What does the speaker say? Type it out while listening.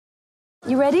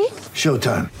You ready?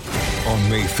 Showtime. On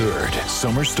May 3rd,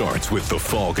 summer starts with The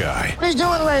Fall Guy. Let's do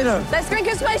it later. Let's drink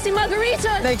a spicy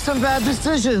margarita. Make some bad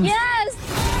decisions. Yes!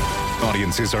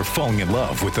 Audiences are falling in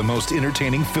love with the most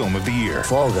entertaining film of the year.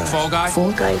 Fall Guy. Fall Guy?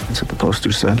 Fall Guy. That's what the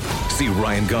poster said. See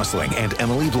Ryan Gosling and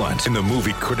Emily Blunt in the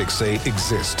movie critics say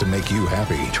exists to make you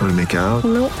happy. Trying to make it out?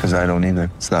 Nope. Because I don't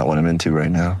either. It's not what I'm into right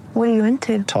now. What are you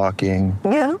into? Talking.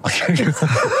 Yeah.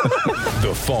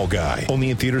 The Fall Guy.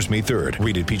 Only in theaters May 3rd.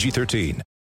 Rated PG-13.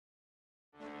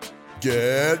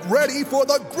 Get ready for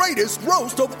the greatest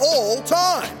roast of all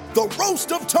time. The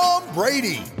Roast of Tom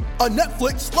Brady. A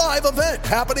Netflix live event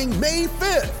happening May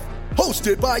 5th.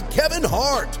 Hosted by Kevin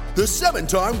Hart. The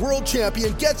 7-time world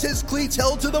champion gets his cleats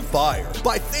held to the fire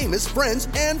by famous friends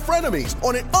and frenemies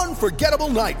on an unforgettable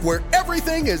night where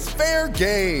everything is fair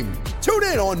game. Tune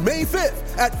in on May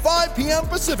 5th at 5 p.m.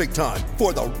 Pacific time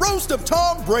for the Roast of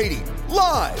Tom Brady.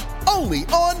 Live only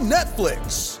on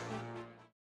Netflix.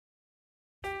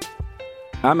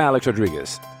 I'm Alex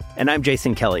Rodriguez. And I'm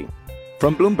Jason Kelly.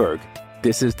 From Bloomberg,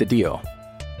 this is The Deal.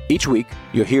 Each week,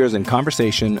 you'll hear us in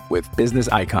conversation with business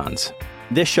icons.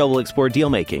 This show will explore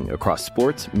deal-making across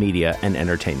sports, media, and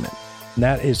entertainment.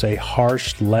 That is a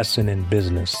harsh lesson in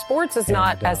business. Sports is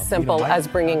not as simple as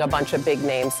bringing a bunch of big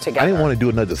names together. I didn't want to do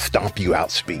another stomp you out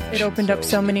speech. It opened up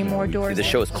so many more doors. The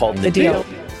show is called The Deal.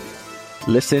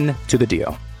 Listen to The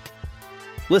Deal.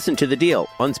 Listen to The Deal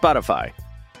on Spotify.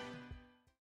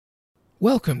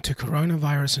 Welcome to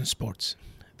Coronavirus in Sports.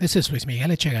 This is Luis Miguel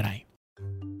Echegaray.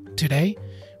 Today,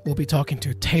 we'll be talking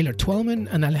to Taylor Twellman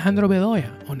and Alejandro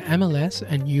Bedoya on MLS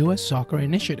and U.S. soccer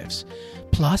initiatives,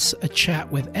 plus a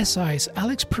chat with SI's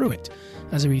Alex Pruitt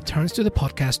as he returns to the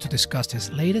podcast to discuss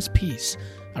his latest piece,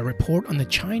 a report on the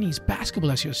Chinese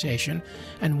Basketball Association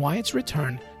and why its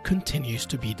return continues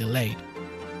to be delayed.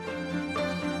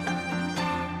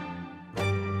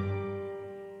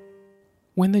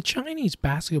 When the Chinese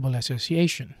Basketball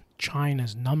Association,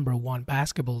 China's #1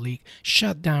 basketball league,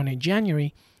 shut down in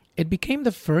January, it became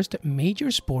the first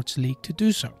major sports league to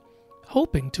do so,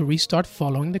 hoping to restart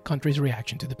following the country's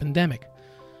reaction to the pandemic.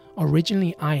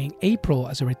 Originally eyeing April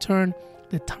as a return,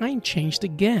 the time changed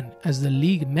again as the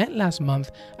league met last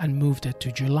month and moved it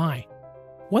to July.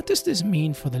 What does this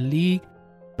mean for the league,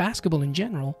 basketball in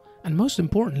general, and most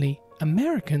importantly,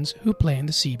 Americans who play in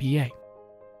the CBA?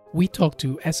 We talked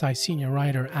to SI senior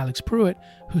writer Alex Pruitt,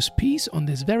 whose piece on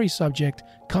this very subject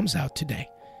comes out today.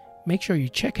 Make sure you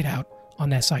check it out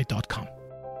on SI.com.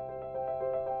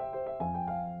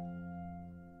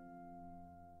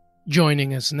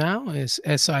 Joining us now is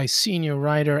SI senior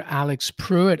writer Alex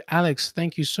Pruitt. Alex,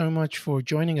 thank you so much for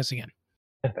joining us again.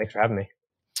 Thanks for having me.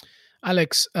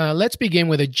 Alex, let's begin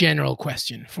with a general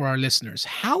question for our listeners.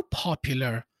 How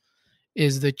popular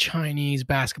is the Chinese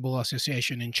Basketball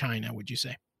Association in China, would you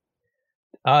say?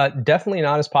 Definitely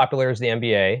not as popular as the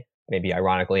NBA. Maybe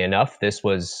ironically enough, this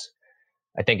was,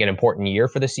 I think, an important year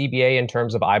for the CBA in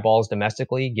terms of eyeballs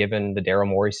domestically, given the Daryl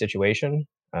Morey situation,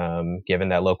 given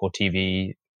that local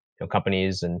TV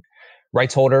companies and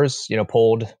rights holders,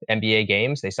 pulled NBA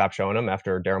games. They stopped showing them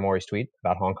after Daryl Morey's tweet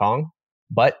about Hong Kong.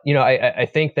 But, I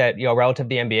think that, relative to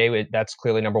the NBA, that's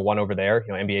clearly #1 over there.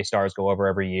 NBA stars go over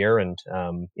every year and,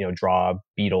 draw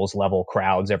Beatles level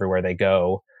crowds everywhere they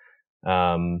go.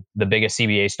 The biggest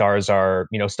CBA stars are,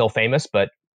 still famous, but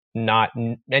not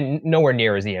and nowhere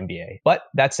near as the NBA. But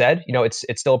that said, it's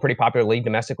still a pretty popular league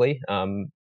domestically.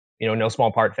 No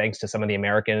small part thanks to some of the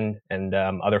American and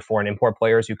other foreign import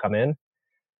players who come in.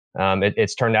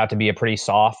 It's turned out to be a pretty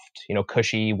soft,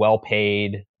 cushy,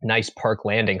 well-paid, nice park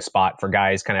landing spot for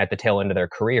guys kind of at the tail end of their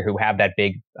career who have that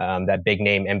big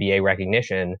name NBA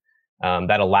recognition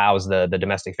that allows the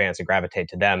domestic fans to gravitate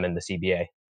to them in the CBA.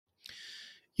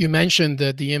 You mentioned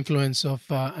that the influence of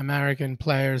American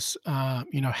players,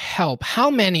 help. How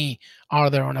many are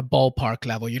there on a ballpark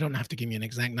level? You don't have to give me an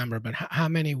exact number, but how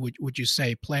many would you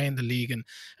say play in the league,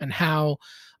 and how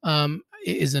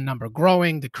is the number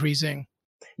growing, decreasing?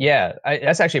 Yeah,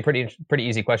 that's actually a pretty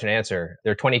easy question to answer.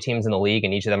 There are 20 teams in the league,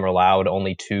 and each of them are allowed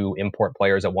only 2 import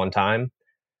players at one time.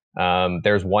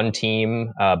 There's one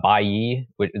team, Baiyi,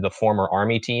 the former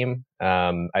Army team.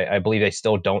 I believe they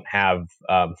still don't have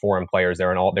foreign players.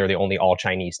 They're the only all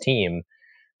Chinese team,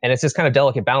 and it's this kind of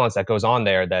delicate balance that goes on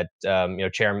there that the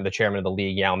chairman of the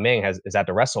league, Yao Ming, is had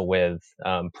to wrestle with,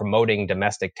 promoting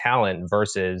domestic talent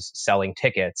versus selling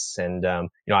tickets, and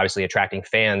obviously attracting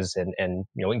fans and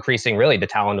increasing really the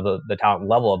talent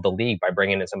level of the league by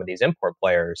bringing in some of these import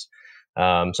players.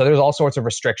 So there's all sorts of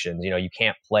restrictions. You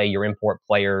can't play your import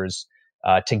players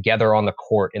together on the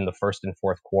court in the first and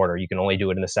fourth quarter. You can only do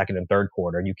it in the second and third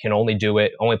quarter. You can only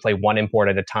play one import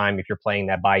at a time if you're playing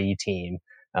that Baiyi team.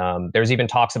 There's even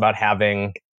talks about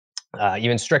having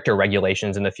even stricter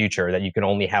regulations in the future, that you can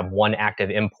only have one active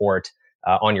import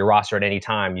on your roster at any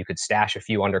time. You could stash a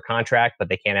few under contract, but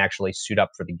they can't actually suit up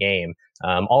for the game.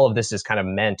 All of this is kind of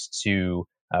meant to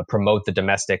promote the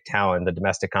domestic talent, the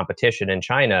domestic competition in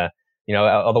China.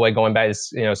 All the way going back,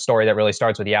 this story that really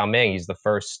starts with Yao Ming. He's the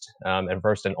first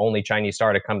and only Chinese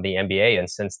star to come to the NBA, and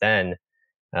since then,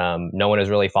 no one has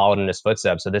really followed in his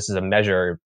footsteps. So this is a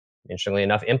measure, interestingly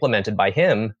enough, implemented by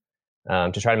him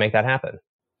to try to make that happen.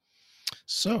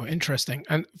 So interesting.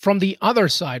 And from the other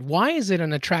side, why is it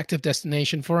an attractive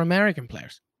destination for American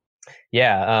players?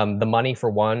 Yeah, the money for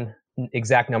one.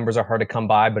 Exact numbers are hard to come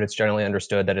by, but it's generally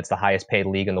understood that it's the highest paid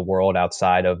league in the world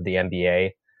outside of the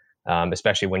NBA,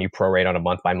 especially when you prorate on a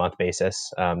month-by-month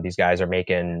basis. These guys are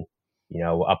making,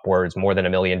 upwards more than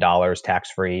 $1 million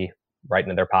tax-free, right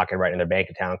in their pocket, right in their bank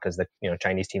account, because the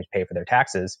Chinese teams pay for their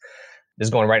taxes. This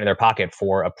is going right in their pocket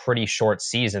for a pretty short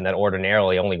season that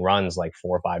ordinarily only runs like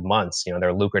 4 or 5 months.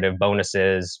 Their lucrative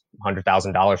bonuses,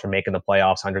 $100,000 for making the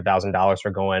playoffs, $100,000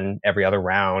 for going every other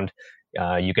round.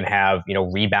 You can have,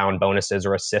 rebound bonuses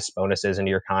or assist bonuses into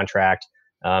your contract.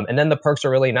 And then the perks are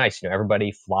really nice.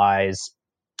 Everybody flies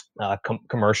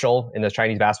commercial in the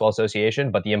Chinese Basketball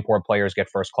Association, but the import players get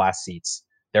first class seats.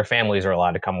 Their families are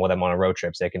allowed to come with them on a road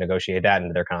trip. So they can negotiate that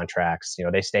into their contracts.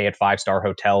 They stay at 5-star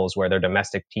hotels where their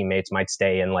domestic teammates might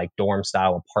stay in like dorm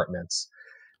style apartments.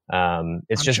 It's I'm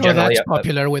just sure generally that's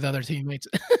popular with other teammates.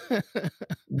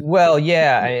 Well,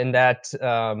 yeah, and that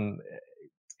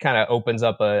kind of opens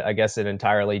up an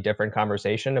entirely different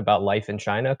conversation about life in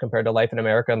China compared to life in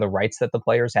America and the rights that the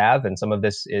players have. And some of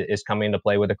this is coming into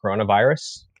play with the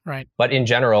coronavirus. Right. But in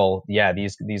general, yeah,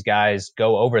 these guys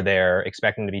go over there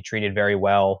expecting to be treated very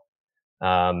well,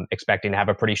 expecting to have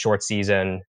a pretty short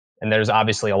season. And there's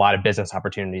obviously a lot of business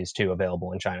opportunities too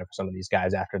available in China for some of these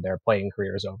guys after their playing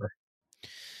career is over.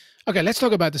 Okay, let's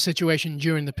talk about the situation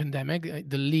during the pandemic.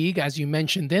 The league, as you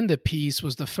mentioned in the piece,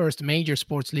 was the first major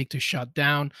sports league to shut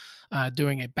down,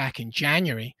 doing it back in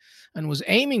January, and was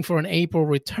aiming for an April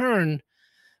return.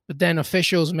 But then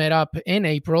officials met up in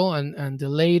April and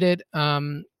delayed it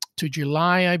to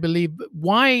July, I believe.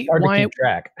 Why? Hard to keep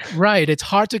track. Right, it's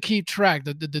hard to keep track.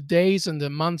 The days and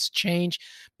the months change.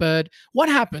 But what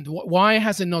happened? Why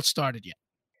has it not started yet?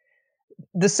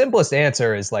 The simplest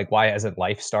answer is why hasn't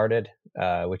life started,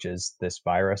 which is this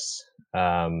virus.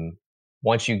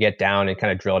 Once you get down and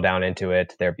kind of drill down into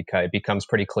it, it becomes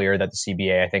pretty clear that the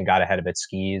CBA, I think, got ahead of its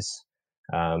skis,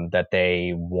 that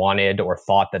they wanted or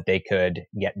thought that they could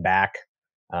get back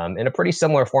in a pretty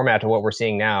similar format to what we're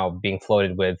seeing now being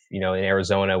floated with, in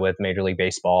Arizona with Major League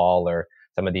Baseball, or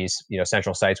some of these,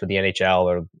 central sites with the NHL,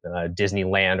 or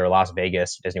Disneyland, or Las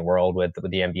Vegas, Disney World with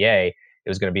the NBA. It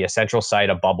was going to be a central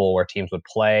site, a bubble where teams would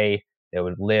play, they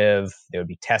would live, they would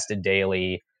be tested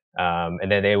daily,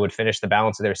 and then they would finish the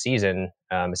balance of their season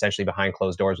essentially behind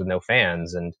closed doors with no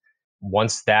fans. And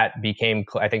once that became,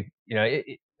 I think,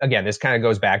 again, this kind of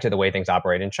goes back to the way things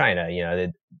operate in China.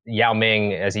 Yao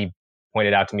Ming, as he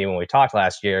pointed out to me when we talked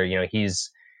last year, he's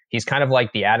kind of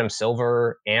like the Adam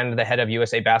Silver and the head of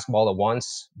USA Basketball at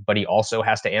once, but he also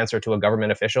has to answer to a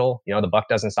government official. The buck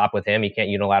doesn't stop with him. He can't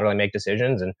unilaterally make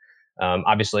decisions. And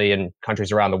obviously, in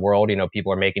countries around the world,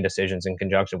 people are making decisions in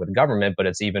conjunction with the government, but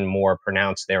it's even more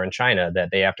pronounced there in China that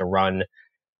they have to run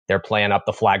their plan up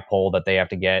the flagpole, that they have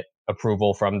to get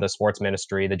approval from the sports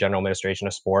ministry, the General Administration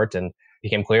of Sport. And it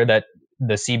became clear that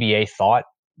the CBA thought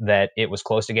that it was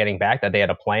close to getting back, that they had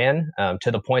a plan,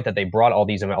 to the point that they brought a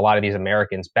lot of these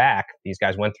Americans back. These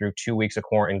guys went through 2 weeks of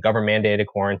government-mandated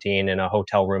quarantine in a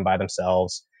hotel room by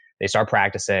themselves. They start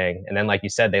practicing. And then, like you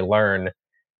said, they learn,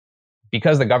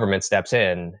 because the government steps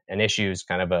in and issues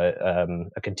kind of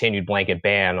a continued blanket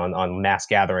ban on mass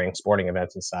gathering, sporting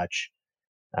events and such,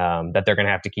 that they're going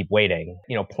to have to keep waiting.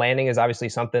 Planning is obviously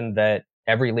something that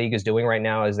every league is doing right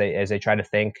now as they try to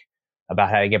think about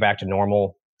how to get back to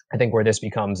normal. I think where this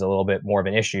becomes a little bit more of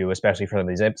an issue, especially for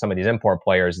some of these import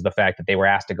players, is the fact that they were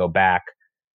asked to go back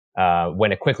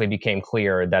when it quickly became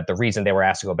clear that the reason they were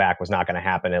asked to go back was not going to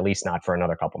happen, at least not for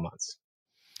another couple months.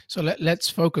 So let's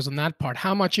focus on that part.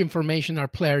 How much information are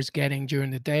players getting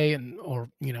during the day or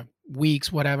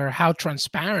weeks, whatever? How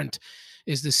transparent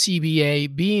is the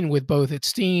CBA being with both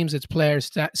its teams, its players,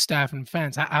 staff, and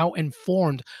fans? How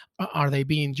informed are they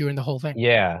being during the whole thing?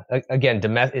 Yeah, again,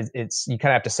 it's you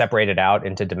kind of have to separate it out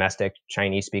into domestic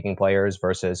Chinese-speaking players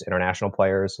versus international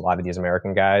players. A lot of these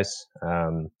American guys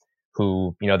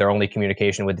who, their only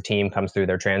communication with the team comes through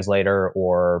their translator,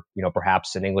 or,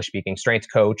 perhaps an English-speaking strength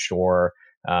coach, or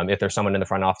if there's someone in the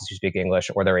front office who speaks English,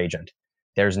 or their agent.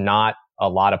 There's not a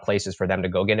lot of places for them to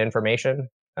go get information.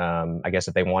 I guess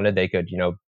if they wanted, they could,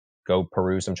 go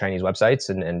peruse some Chinese websites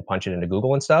and punch it into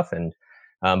Google and stuff. And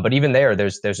but even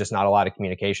there's just not a lot of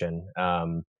communication.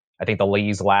 I think the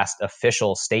league's last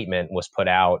official statement was put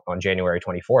out on January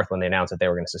 24th when they announced that they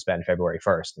were going to suspend February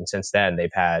 1st. And since then, they've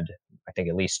had, I think,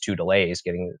 at least 2 delays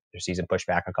getting their season pushed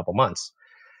back a couple months.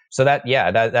 So that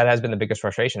has been the biggest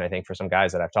frustration, I think, for some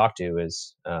guys that I've talked to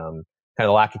is kind of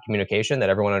the lack of communication, that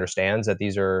everyone understands that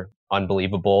these are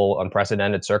unbelievable,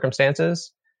 unprecedented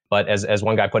circumstances. But as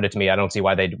one guy put it to me, I don't see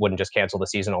why they wouldn't just cancel the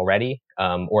season already,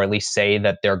 or at least say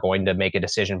that they're going to make a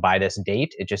decision by this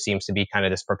date. It just seems to be kind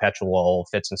of this perpetual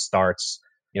fits and starts.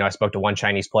 I spoke to one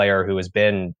Chinese player who has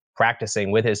been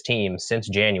practicing with his team since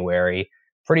January,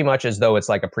 pretty much as though it's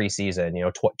like a preseason,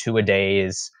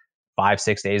 2-a-days,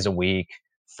 5-6 days a week,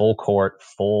 full court,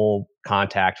 full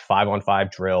contact, 5-on-5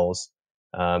 drills.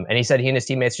 And he said he and his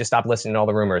teammates just stopped listening to all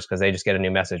the rumors because they just get a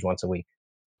new message once a week.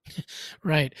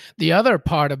 Right. The other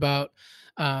part about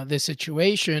this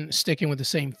situation, sticking with the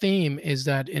same theme, is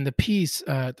that in the piece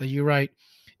that you write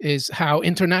is how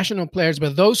international players,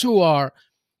 but those who are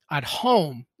at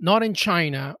home, not in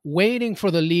China, waiting for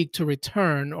the league to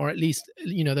return, or at least,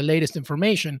 the latest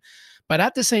information, but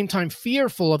at the same time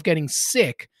fearful of getting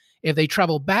sick if they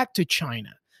travel back to China,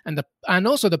 and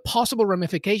also the possible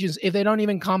ramifications if they don't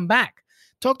even come back.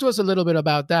 Talk to us a little bit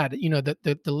about that,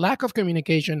 the lack of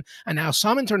communication and how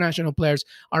some international players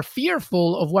are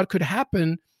fearful of what could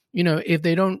happen, if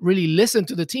they don't really listen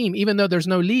to the team, even though there's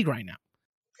no league right now.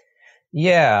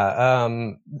 Yeah.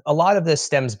 A lot of this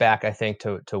stems back, I think,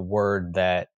 to word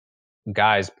that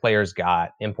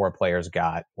import players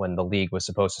got when the league was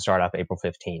supposed to start up April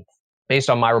 15th.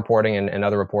 Based on my reporting and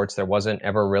other reports, there wasn't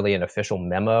ever really an official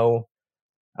memo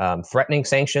threatening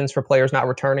sanctions for players not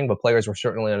returning, but players were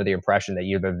certainly under the impression that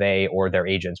either they or their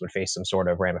agents would face some sort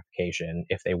of ramification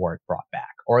if they weren't brought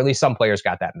back, or at least some players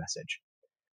got that message.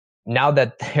 Now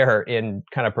that they're in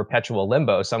kind of perpetual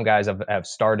limbo, some guys have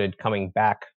started coming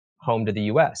back home to the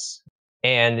US.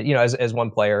 And, as one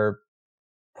player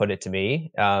put it to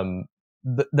me,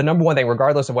 the number one thing,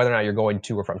 regardless of whether or not you're going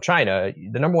to or from China,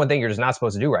 the number one thing you're just not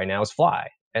supposed to do right now is fly.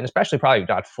 And especially probably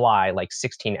not fly like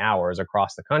 16 hours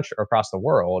across the country, or across the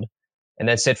world, and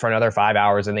then sit for another 5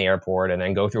 hours in the airport and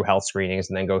then go through health screenings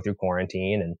and then go through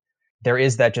quarantine. And there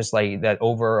is that just like that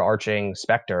overarching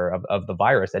specter of the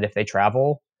virus that if they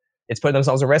travel, it's putting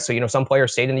themselves at risk. So, some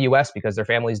players stayed in the US because their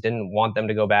families didn't want them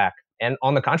to go back. And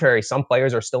on the contrary, some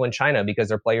players are still in China because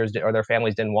their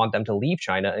families didn't want them to leave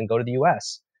China and go to the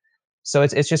US. So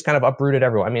it's just kind of uprooted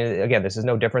everyone. I mean, again, this is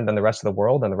no different than the rest of the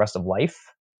world and the rest of life.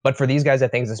 But for these guys, I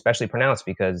think it's especially pronounced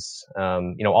because,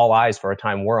 all eyes for a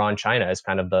time were on China as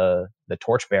kind of the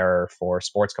torchbearer for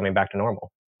sports coming back to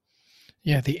normal.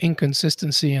 Yeah, the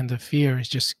inconsistency and the fear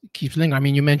just keeps lingering. I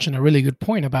mean, you mentioned a really good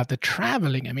point about the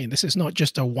traveling. I mean, this is not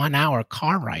just a 1-hour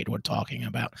car ride we're talking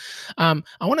about. I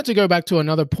wanted to go back to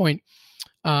another point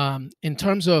in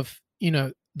terms of,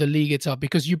 the league itself,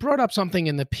 because you brought up something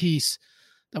in the piece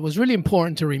that was really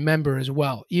important to remember as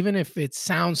well, even if it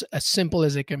sounds as simple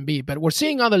as it can be. But we're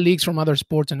seeing other leagues from other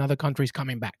sports and other countries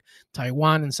coming back.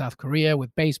 Taiwan and South Korea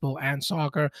with baseball and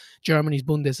soccer. Germany's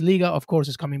Bundesliga, of course,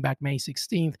 is coming back May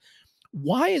 16th.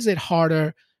 Why is it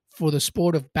harder for the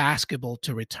sport of basketball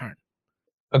to return?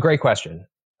 A great question.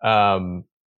 And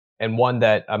one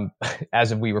that,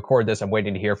 as we record this, I'm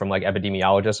waiting to hear from like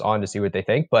epidemiologists on to see what they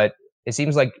think. But it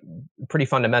seems like pretty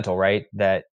fundamental, right?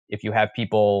 That if you have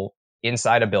people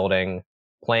inside a building,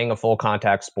 playing a full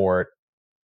contact sport,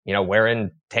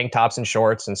 wearing tank tops and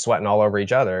shorts and sweating all over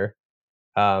each other,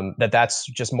 that's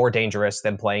just more dangerous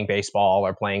than playing baseball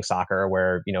or playing soccer,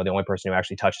 where, the only person who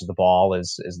actually touches the ball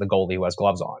is the goalie who has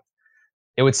gloves on.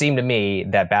 It would seem to me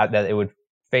that it would,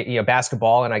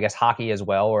 basketball and I guess hockey as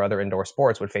well, or other indoor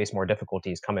sports would face more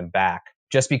difficulties coming back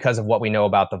just because of what we know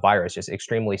about the virus, just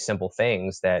extremely simple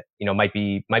things that, might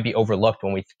be overlooked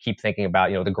when we keep thinking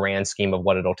about, the grand scheme of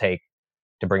what it'll take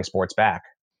to bring sports back.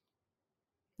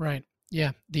 Right.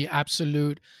 Yeah.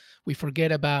 We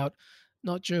forget about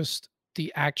not just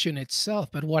the action itself,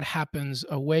 but what happens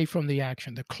away from the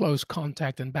action, the close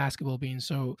contact, and basketball being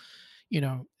so,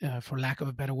 for lack of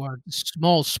a better word,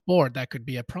 small sport, that could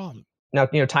be a problem. Now,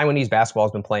 Taiwanese basketball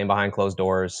has been playing behind closed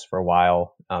doors for a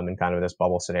while in kind of this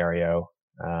bubble scenario.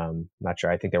 Not sure.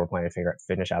 I think they were planning to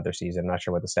finish out their season. I'm not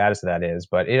sure what the status of that is,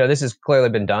 but this has clearly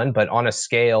been done, but on a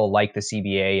scale like the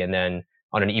CBA, and then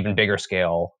on an even bigger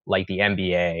scale like the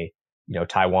NBA,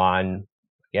 Taiwan,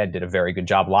 did a very good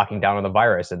job locking down on the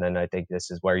virus. And then I think this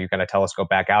is where you kind of telescope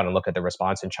back out and look at the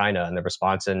response in China and the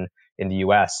response in the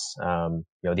US, the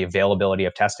availability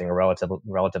of testing, a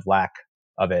relative lack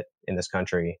of it in this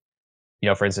country.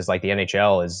 For instance, like the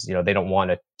NHL is, they don't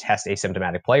want to test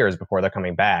asymptomatic players before they're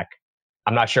coming back.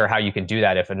 I'm not sure how you can do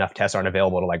that if enough tests aren't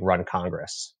available to like run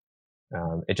Congress.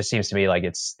 It just seems to me like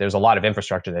there's a lot of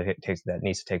infrastructure that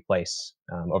needs to take place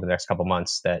over the next couple of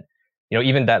months. That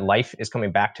even that life is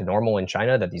coming back to normal in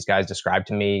China. That these guys described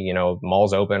to me.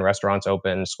 Malls open, restaurants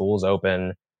open, schools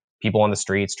open, people on the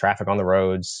streets, traffic on the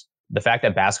roads. The fact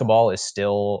that basketball is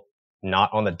still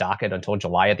not on the docket until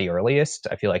July at the earliest,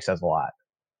 I feel like says a lot.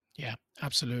 Yeah,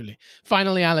 absolutely.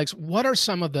 Finally, Alex, what are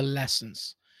some of the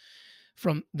lessons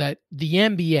from that the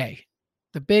NBA,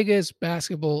 the biggest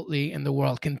basketball league in the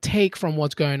world, can take from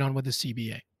what's going on with the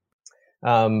CBA?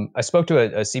 I spoke to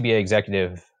a CBA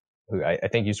executive who I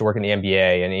think used to work in the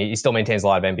NBA, and he still maintains a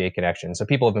lot of NBA connections. So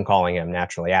people have been calling him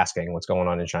naturally, asking what's going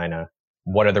on in China.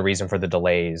 What are the reasons for the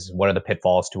delays? What are the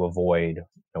pitfalls to avoid?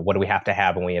 What do we have to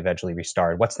have when we eventually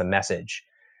restart? What's the message?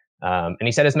 And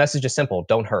he said his message is simple: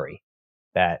 don't hurry.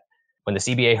 That when the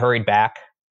CBA hurried back,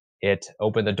 it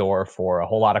opened the door for a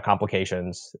whole lot of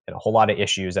complications and a whole lot of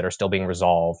issues that are still being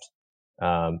resolved.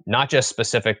 Not just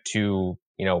specific to,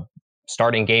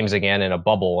 starting games again in a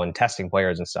bubble and testing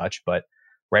players and such, but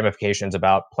ramifications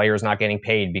about players not getting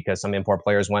paid because some import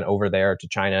players went over there to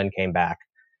China and came back.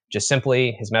 Just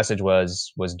simply, his message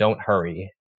was don't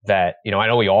hurry. That, I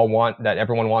know we all want that,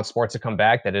 everyone wants sports to come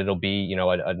back, that it'll be,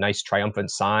 a nice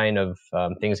triumphant sign of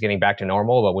things getting back to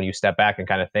normal. But when you step back and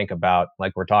kind of think about,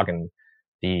 like we're talking,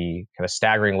 the kind of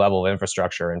staggering level of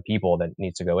infrastructure and people that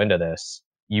needs to go into this,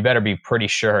 you better be pretty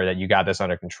sure that you got this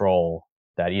under control,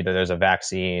 that either there's a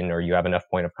vaccine or you have enough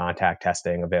point of contact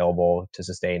testing available to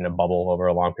sustain a bubble over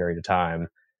a long period of time.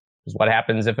 Because what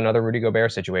happens if another Rudy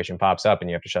Gobert situation pops up and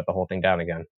you have to shut the whole thing down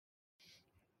again?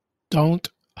 Don't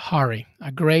hurry.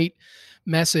 A great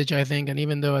message, I think. And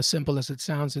even though as simple as it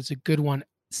sounds, it's a good one.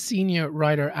 Senior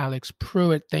writer Alex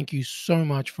Pruitt, thank you so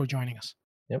much for joining us.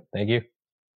 Yep, thank you.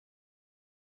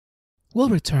 We'll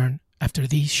return after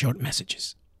these short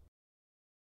messages.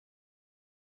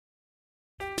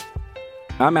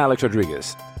 I'm Alex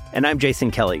Rodriguez. And I'm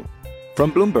Jason Kelly.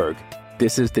 From Bloomberg,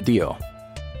 this is The Deal.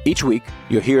 Each week,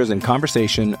 you'll hear us in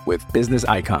conversation with business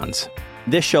icons.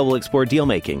 This show will explore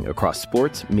deal-making across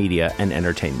sports, media, and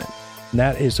entertainment.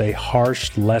 That is a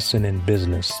harsh lesson in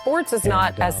business. Sports is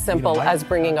not as simple as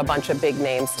bringing a bunch of big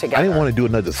names together. I didn't want to do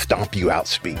another stomp you out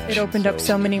speech. It opened up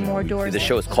so many more doors. The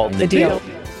show is called The Deal.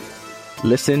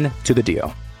 Listen to The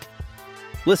Deal.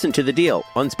 Listen to The Deal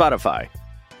on Spotify.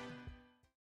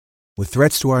 With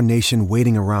threats to our nation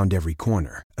waiting around every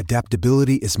corner,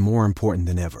 adaptability is more important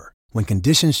than ever. When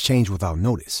conditions change without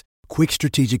notice, quick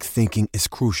strategic thinking is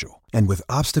crucial. And with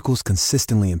obstacles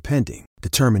consistently impending,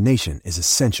 determination is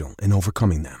essential in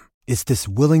overcoming them. It's this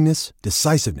willingness,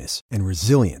 decisiveness, and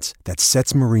resilience that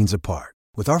sets Marines apart.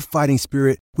 With our fighting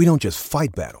spirit, we don't just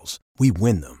fight battles, we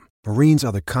win them. Marines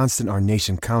are the constant our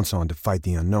nation counts on to fight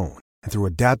the unknown. And through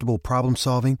adaptable problem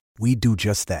solving, we do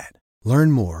just that.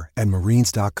 Learn more at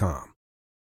Marines.com.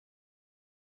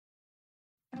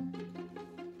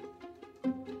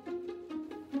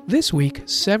 This week,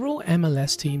 several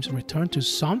MLS teams returned to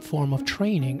some form of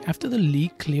training after the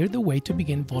league cleared the way to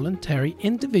begin voluntary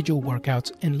individual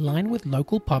workouts in line with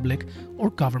local public or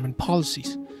government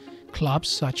policies. Clubs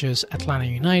such as Atlanta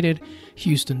United,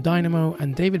 Houston Dynamo,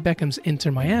 and David Beckham's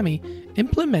Inter Miami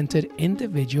implemented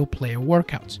individual player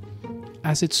workouts.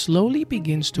 As it slowly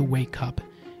begins to wake up,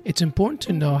 it's important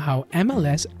to know how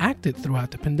MLS acted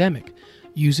throughout the pandemic,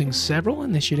 using several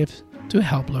initiatives to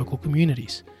help local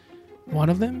communities. One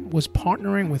of them was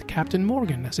partnering with Captain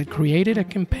Morgan as it created a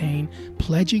campaign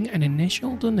pledging an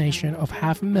initial donation of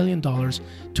 $500,000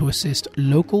 to assist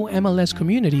local MLS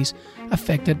communities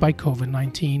affected by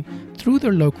COVID-19 through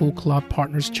their local club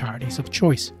partners' charities of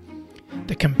choice.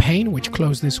 The campaign, which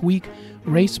closed this week,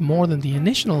 raised more than the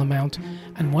initial amount,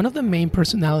 and one of the main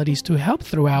personalities to help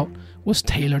throughout was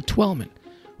Taylor Twellman,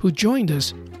 who joined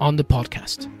us on the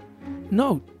podcast.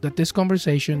 Note that this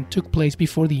conversation took place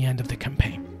before the end of the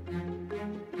campaign.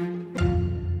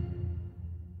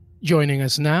 Joining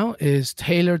us now is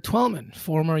Taylor Twellman,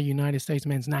 former United States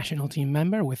men's national team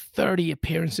member with 30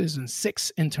 appearances and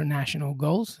 6 international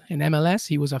goals. In MLS,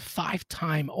 he was a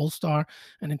 5-time All-Star,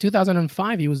 and in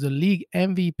 2005, he was the league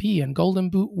MVP and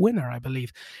Golden Boot winner, I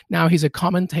believe. Now he's a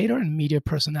commentator and media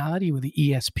personality with the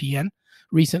ESPN.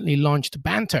 Recently launched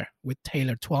Banter with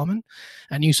Taylor Twellman,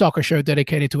 a new soccer show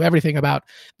dedicated to everything about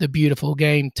the beautiful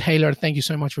game. Taylor, thank you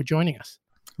so much for joining us.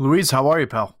 Luis, how are you,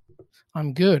 pal?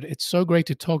 I'm good. It's so great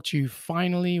to talk to you.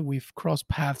 Finally, we've crossed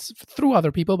paths through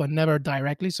other people, but never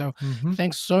directly. So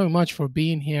thanks so much for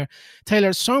being here.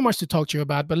 Taylor, so much to talk to you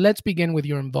about, but let's begin with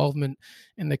your involvement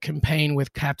in the campaign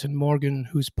with Captain Morgan,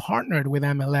 who's partnered with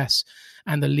MLS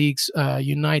and the league's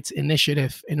Unites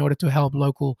initiative in order to help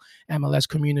local MLS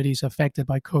communities affected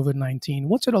by COVID-19.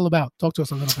 What's it all about? Talk to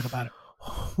us a little bit about it.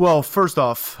 Well, first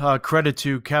off, credit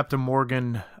to Captain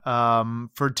Morgan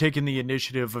for taking the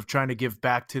initiative of trying to give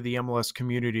back to the MLS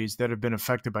communities that have been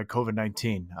affected by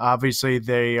COVID-19. Obviously,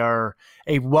 they are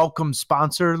a welcome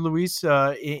sponsor, Luis,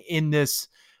 in this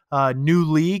new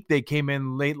league. They came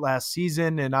in late last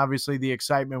season, and obviously the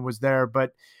excitement was there.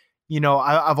 But, you know,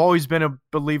 I've always been a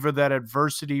believer that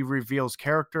adversity reveals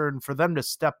character, and for them to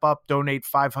step up, donate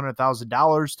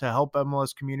 $500,000 to help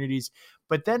MLS communities,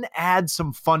 but then add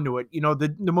some fun to it. You know,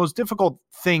 the most difficult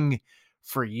thing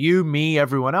for you, me,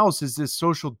 everyone else is this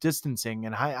social distancing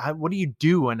and how what do you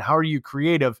do and how are you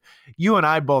creative? You and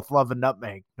I both love a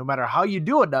nutmeg. No matter how you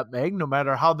do a nutmeg, no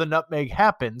matter how the nutmeg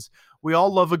happens, we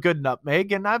all love a good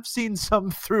nutmeg. And I've seen some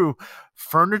through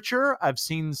furniture. I've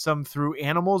seen some through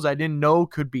animals I didn't know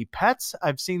could be pets.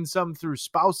 I've seen some through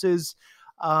spouses.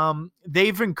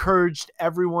 They've encouraged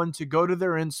everyone to go to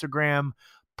their Instagram,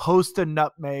 post a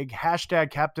nutmeg, hashtag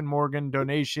Captain Morgan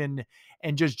donation,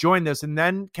 and just join this. And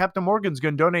then Captain Morgan's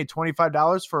going to donate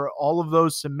 $25 for all of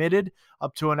those submitted,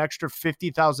 up to an extra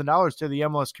 $50,000 to the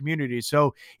MLS community.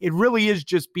 So it really is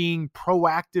just being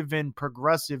proactive and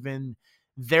progressive in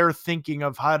their thinking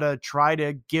of how to try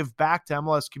to give back to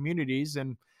MLS communities.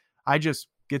 And I just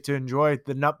get to enjoy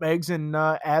the nutmegs and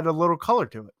add a little color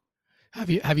to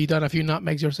it. Have you done a few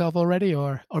nutmegs yourself already,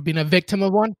 or been a victim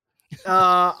of one?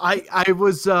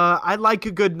 I like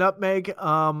a good nutmeg.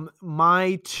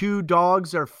 My two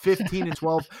dogs are 15 and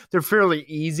 12. They're fairly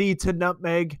easy to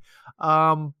nutmeg.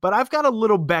 But I've got a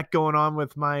little bet going on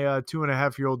with my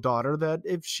 2.5-year-old daughter that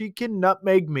if she can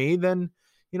nutmeg me, then,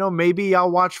 you know, maybe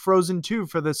I'll watch Frozen 2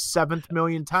 for the 7th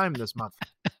millionth time this month.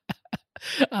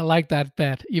 I like that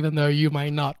bet, even though you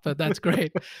might not, but that's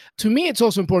great. To me, it's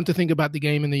also important to think about the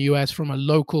game in the US from a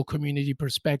local community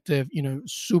perspective, you know,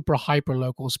 super hyper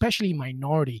local, especially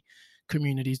minority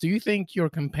communities. Do you think your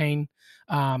campaign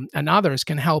and others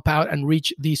can help out and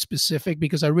reach these specific?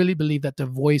 Because I really believe that the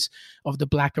voice of the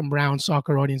Black and brown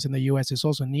soccer audience in the US is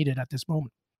also needed at this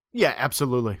moment. Yeah,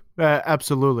 absolutely.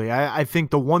 Absolutely. I think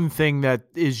the one thing that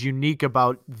is unique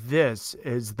about this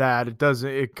is that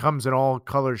it comes in all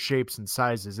colors, shapes, and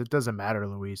sizes. It doesn't matter,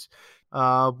 Luis.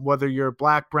 Whether you're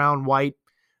black, brown, white,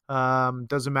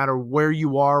 doesn't matter where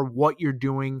you are, what you're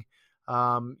doing,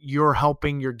 you're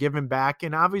helping, you're giving back.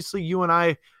 And obviously you and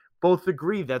I both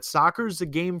agree that soccer is a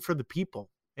game for the people.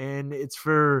 And it's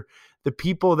for the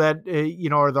people that, you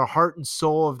know, are the heart and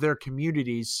soul of their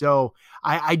communities. So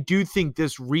I do think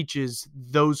this reaches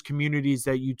those communities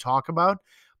that you talk about,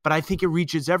 but I think it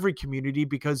reaches every community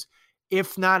because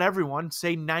if not everyone,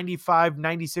 say 95,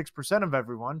 96% of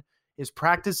everyone is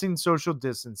practicing social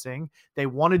distancing. They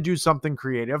want to do something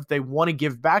creative. They want to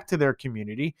give back to their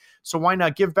community. So why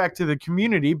not give back to the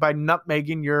community by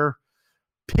nutmegging your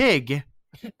pig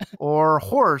or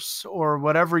horse or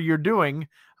whatever you're doing,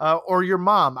 or your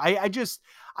mom.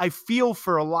 I feel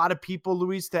for a lot of people,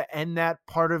 Luis, to end that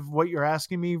part of what you're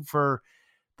asking me, for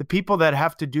the people that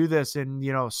have to do this in,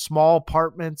 you know, small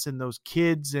apartments and those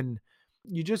kids. And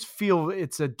you just feel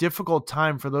it's a difficult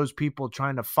time for those people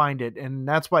trying to find it. And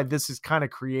that's why this is kind of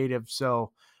creative.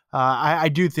 So I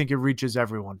do think it reaches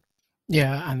everyone.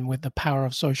 Yeah, and with the power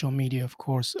of social media, of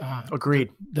course. Agreed.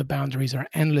 The boundaries are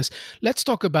endless. Let's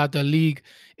talk about the league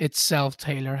itself,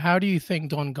 Taylor. How do you think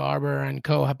Don Garber and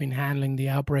co have been handling the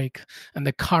outbreak and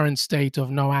the current state of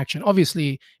no action?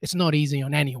 Obviously, it's not easy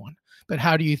on anyone, but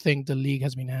how do you think the league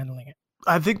has been handling it?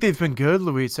 I think they've been good,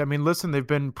 Luis. I mean, listen, they've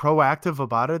been proactive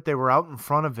about it. They were out in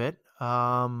front of it.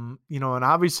 You know, and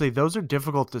obviously those are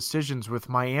difficult decisions with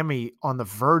Miami on the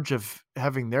verge of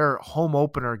having their home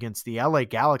opener against the LA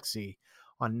Galaxy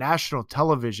on national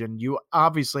television. You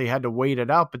obviously had to wait it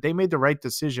out, but they made the right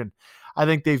decision. I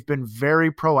think they've been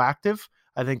very proactive.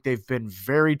 I think they've been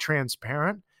very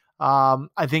transparent.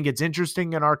 I think it's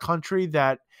interesting in our country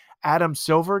that Adam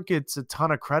Silver gets a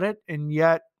ton of credit, and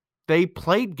yet they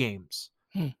played games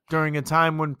during a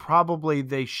time when probably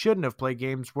they shouldn't have played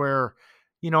games where,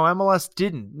 you know, MLS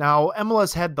didn't. Now,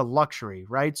 MLS had the luxury,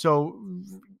 right? So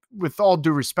with all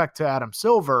due respect to Adam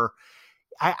Silver,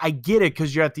 I get it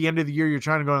because you're at the end of the year, you're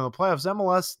trying to go into the playoffs.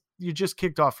 MLS, you just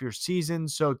kicked off your season,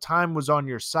 so time was on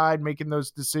your side making those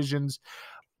decisions.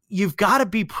 You've got to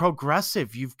be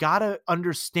progressive. You've got to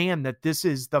understand that this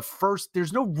is the first,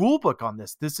 there's no rule book on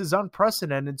this. This is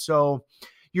unprecedented. So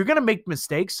you're going to make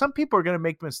mistakes. Some people are going to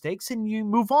make mistakes and you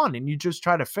move on and you just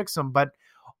try to fix them. But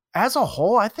as a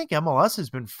whole, I think MLS has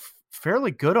been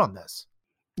fairly good on this.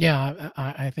 Yeah,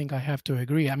 I think I have to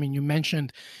agree. I mean, you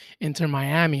mentioned Inter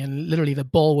Miami, and literally the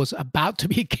ball was about to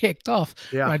be kicked off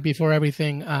right before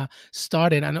everything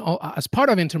started. And as part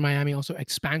of Inter Miami, also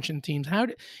expansion teams.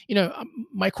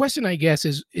 My question, I guess,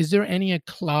 is there any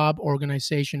club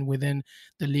organization within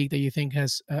the league that you think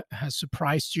has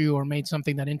surprised you or made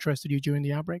something that interested you during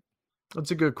the outbreak?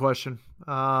 That's a good question.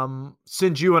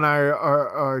 Since you and I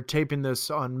are taping this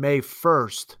on May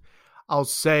 1st, I'll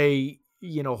say,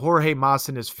 Jorge Mas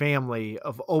and his family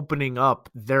of opening up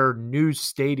their new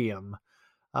stadium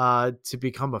to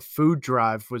become a food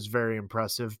drive was very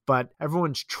impressive, but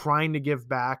everyone's trying to give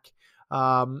back.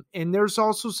 And there's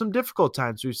also some difficult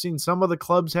times. We've seen some of the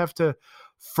clubs have to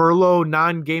furlough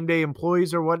non-game day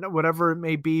employees or whatever it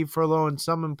may be, furloughing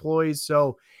some employees.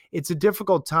 So it's a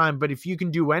difficult time, but if you can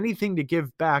do anything to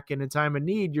give back in a time of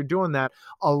need, you're doing that.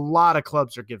 A lot of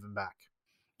clubs are giving back.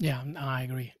 Yeah, I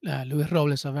agree. Luis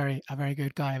Robles, a very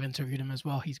good guy. I've interviewed him as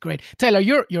well. He's great. Taylor,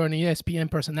 you're an ESPN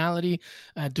personality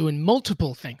doing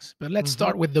multiple things. But let's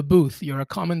start with the booth. You're a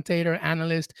commentator,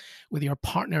 analyst with your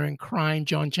partner in crime,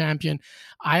 John Champion.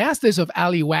 I asked this of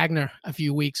Ali Wagner a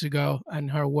few weeks ago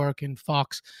and her work in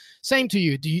Fox. Same to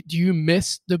you. Do you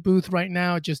miss the booth right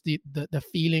now? Just the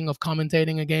feeling of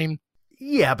commentating a game?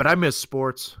 Yeah, but I miss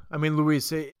sports. I mean,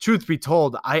 Luis, truth be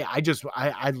told,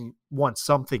 I want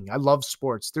something. I love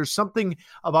sports. There's something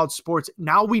about sports.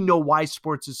 Now we know why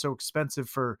sports is so expensive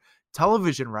for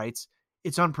television rights.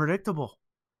 It's unpredictable.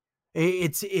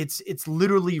 It's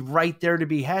literally right there to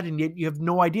be had, and yet you have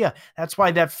no idea. That's why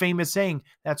that famous saying,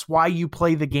 that's why you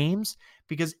play the games,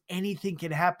 because anything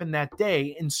can happen that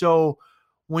day. And so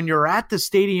when you're at the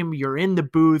stadium, you're in the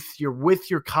booth, you're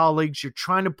with your colleagues, you're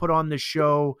trying to put on the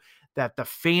show that the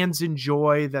fans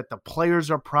enjoy, that the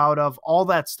players are proud of, all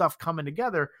that stuff coming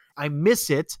together. I miss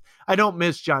it. I don't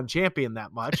miss John Champion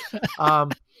that much.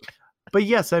 But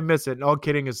yes, I miss it. And all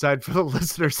kidding aside for the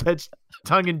listeners, that's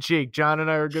tongue in cheek. John and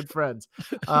I are good friends.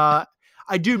 I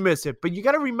do miss it, but you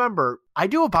got to remember, I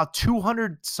do about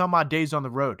 200 some odd days on the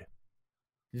road.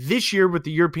 This year with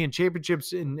the European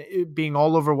Championships and being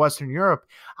all over Western Europe,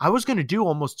 I was going to do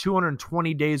almost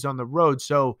 220 days on the road.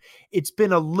 So it's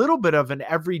been a little bit of an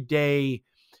everyday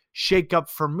shakeup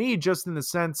for me, just in the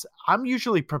sense I'm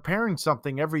usually preparing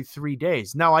something every 3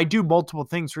 days. Now I do multiple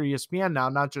things for ESPN now,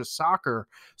 not just soccer.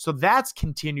 So that's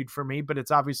continued for me, but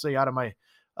it's obviously out of my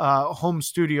home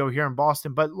studio here in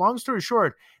Boston. But long story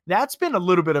short, that's been a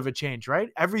little bit of a change, right?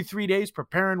 Every 3 days,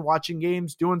 preparing, watching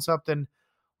games, doing something.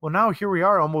 Well, now here we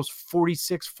are almost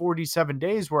 46, 47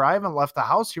 days where I haven't left the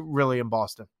house really in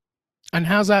Boston. And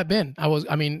how's that been? How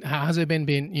has it been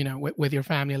being, with your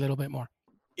family a little bit more?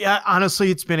 Yeah,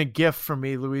 honestly, it's been a gift for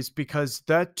me, Luis, because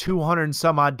that 200 and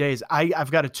some odd days,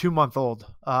 I've got a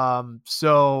 2-month-old.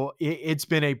 So it's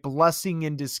been a blessing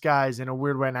in disguise in a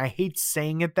weird way. And I hate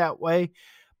saying it that way,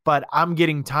 but I'm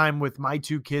getting time with my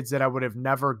 2 kids that I would have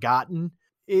never gotten.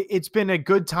 It's been a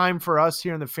good time for us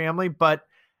here in the family, but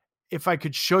if I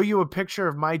could show you a picture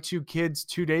of my 2 kids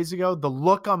 2 days ago, the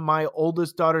look on my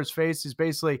oldest daughter's face is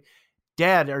basically,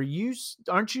 Dad,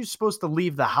 aren't you supposed to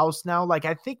leave the house now? Like,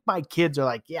 I think my kids are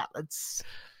like, yeah, let's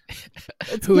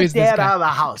get Dad out of the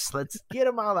house. Let's get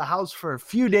him out of the house for a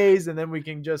few days, and then we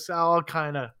can just all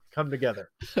kind of come together.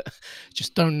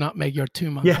 Just don't nutmeg your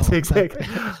 2 months. Yes, exactly.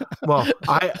 Well,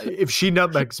 if she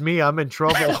nutmegs me, I'm in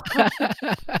trouble.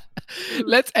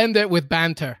 Let's end it with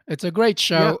banter. It's a great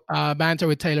show, Banter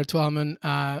with Taylor Twellman.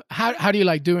 How do you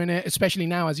like doing it? Especially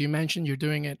now, as you mentioned, you're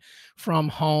doing it from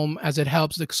home, as it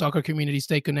helps the soccer community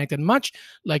stay connected. Much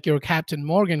like your Captain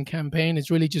Morgan campaign, it's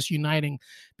really just uniting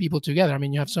people together. I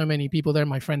mean, you have so many people there.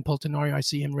 My friend Paul Tenorio, I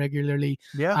see him regularly.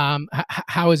 Yeah.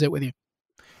 How is it with you?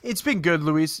 It's been good,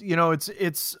 Luis.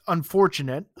 It's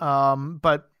unfortunate,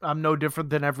 but I'm no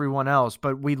different than everyone else.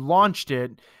 But we launched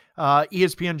it.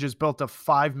 ESPN just built a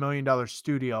 $5 million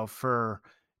studio for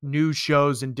new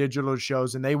shows and digital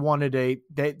shows, and they wanted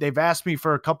they've asked me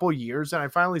for a couple of years, and I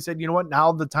finally said, you know what,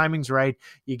 now the timing's right.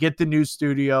 You get the new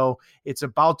studio. It's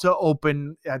about to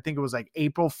open. I think it was like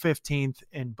April 15th,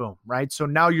 and boom, right? So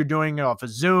now you're doing it off of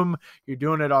Zoom. You're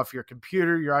doing it off your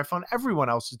computer, your iPhone. Everyone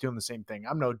else is doing the same thing.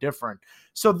 I'm no different.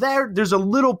 So there's a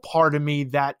little part of me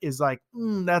that is like,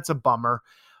 that's a bummer.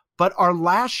 But our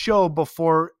last show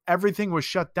before everything was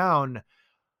shut down,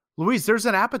 Luis, there's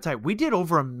an appetite. We did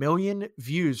over 1 million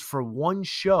views for one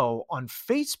show on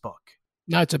Facebook.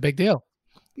 No, it's a big deal.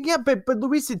 Yeah, but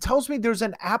Luis, it tells me there's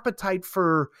an appetite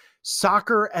for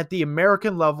soccer at the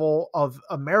American level of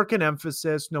American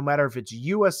emphasis, no matter if it's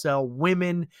USL,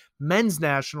 women, men's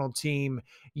national team,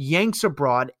 Yanks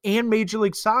abroad, and Major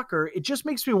League Soccer. It just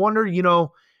makes me wonder,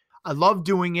 I love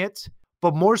doing it,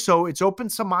 but more so it's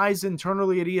opened some eyes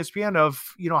internally at ESPN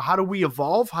of, how do we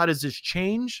evolve? How does this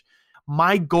change?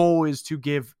 My goal is to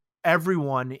give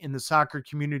everyone in the soccer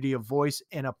community a voice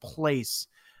and a place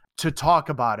to talk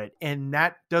about it. And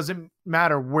that doesn't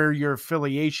matter where your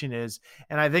affiliation is.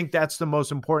 And I think that's the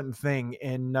most important thing.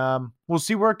 And we'll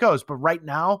see where it goes. But right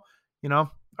now,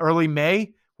 early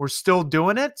May, we're still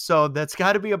doing it. So that's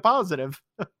got to be a positive.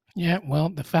 Yeah, well,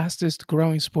 the fastest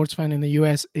growing sports fan in the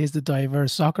U.S. is the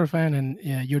diverse soccer fan. And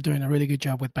you're doing a really good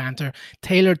job with banter.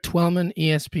 Taylor Twellman,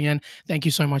 ESPN, thank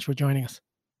you so much for joining us.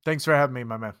 Thanks for having me,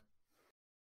 my man.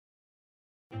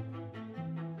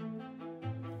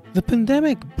 The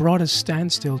pandemic brought a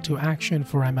standstill to action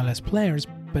for MLS players,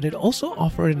 but it also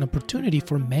offered an opportunity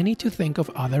for many to think of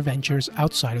other ventures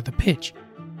outside of the pitch.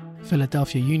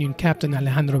 Philadelphia Union captain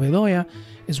Alejandro Bedoya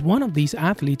is one of these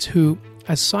athletes who,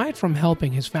 aside from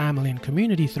helping his family and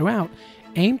community throughout,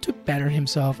 aimed to better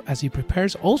himself as he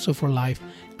prepares also for life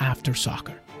after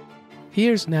soccer.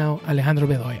 Here's now Alejandro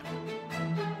Bedoya.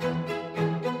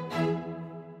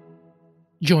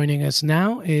 Joining us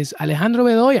now is Alejandro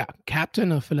Bedoya,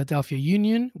 captain of Philadelphia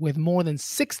Union, with more than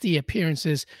 60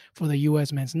 appearances for the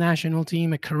U.S. men's national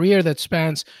team, a career that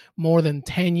spans more than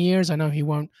 10 years. I know he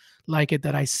won't like it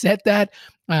that I said that,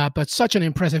 but such an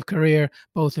impressive career,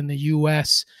 both in the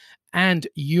U.S. and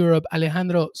Europe.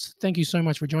 Alejandro, thank you so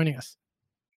much for joining us.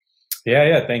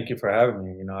 Yeah. Thank you for having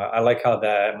me. I like how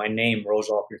my name rolls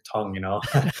off your tongue,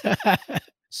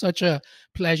 Such a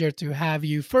pleasure to have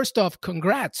you. First off,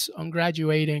 congrats on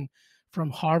graduating from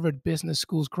Harvard Business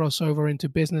School's crossover into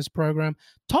business program.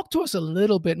 Talk to us a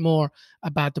little bit more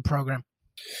about the program.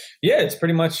 Yeah, it's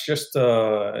pretty much just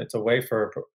it's a way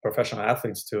for professional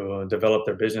athletes to develop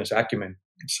their business acumen.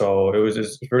 So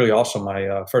it's really awesome.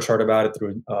 I first heard about it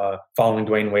through following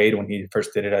Dwayne Wade when he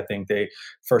first did it. I think they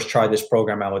first tried this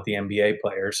program out with the NBA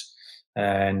players.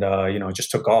 And, it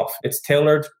just took off. It's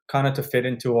tailored kind of to fit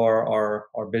into our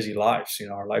busy lives,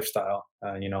 our lifestyle.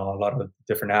 A lot of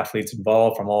different athletes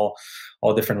involved from all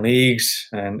different leagues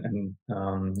and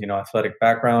athletic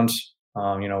backgrounds.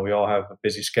 We all have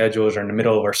busy schedules. We're in the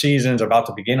middle of our seasons, about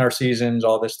to begin our seasons,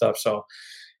 all this stuff. So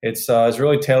it's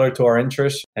really tailored to our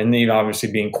interests. And,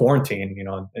 obviously being quarantined,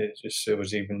 it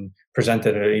was even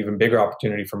presented an even bigger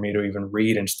opportunity for me to even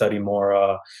read and study more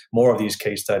of these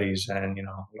case studies and,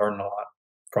 learn a lot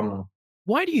from them.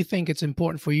 Why do you think it's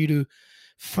important for you to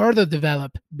further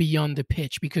develop beyond the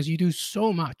pitch? Because you do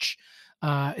so much,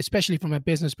 especially from a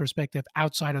business perspective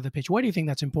outside of the pitch. Why do you think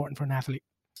that's important for an athlete?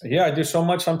 Yeah, I do so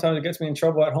much. Sometimes it gets me in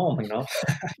trouble at home,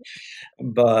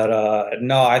 But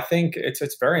no, I think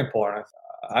it's very important.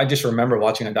 I just remember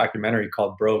watching a documentary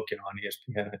called Broke, on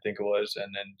ESPN, I think it was,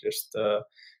 and then just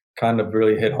kind of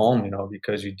really hit home,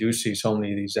 because you do see so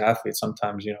many of these athletes.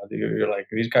 Sometimes, you're like,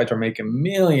 these guys are making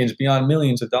millions, beyond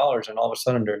millions of dollars, and all of a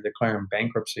sudden they're declaring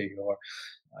bankruptcy. Or,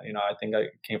 I think I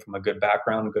came from a good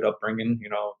background, good upbringing,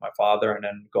 my father, and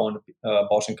then going to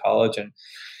Boston College and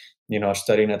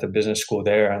studying at the business school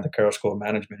there and the Carroll School of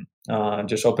Management,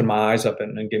 just opened my eyes up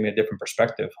and gave me a different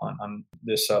perspective on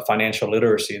this financial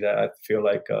literacy that I feel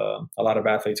like a lot of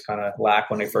athletes kind of lack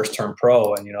when they first turn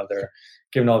pro, and they're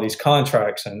given all these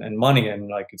contracts and money,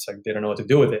 and it's like they don't know what to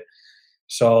do with it.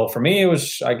 So for me, it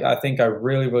was I think I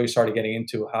really, really started getting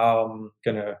into how I'm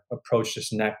going to approach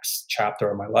this next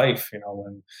chapter of my life.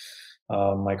 When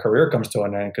my career comes to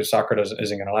an end, because soccer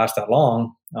isn't going to last that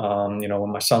long.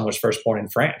 When my son was first born in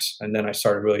France, and then I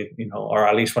started really, or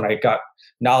at least when I got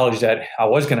knowledge that I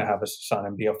was going to have a son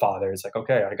and be a father, it's like,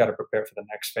 okay, I got to prepare for the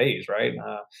next phase, right?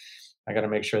 I got to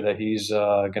make sure that he's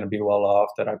going to be well off,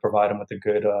 that I provide him with a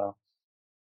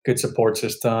good support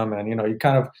system. And, you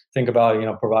kind of think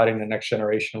about, providing the next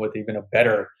generation with even a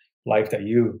better life that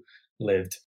you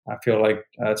lived. I feel like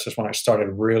that's just when I started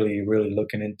really, really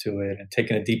looking into it and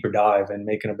taking a deeper dive and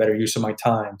making a better use of my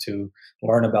time to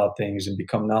learn about things and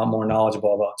become more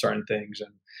knowledgeable about certain things.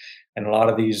 And a lot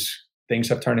of these things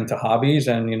have turned into hobbies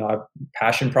and,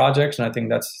 passion projects. And I think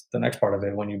that's the next part of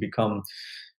it, when you become,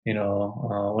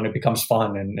 when it becomes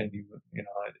fun and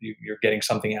you're getting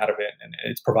something out of it, and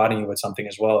it's providing you with something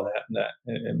as well that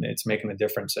it's making a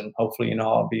difference. And hopefully,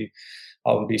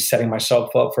 I'll be setting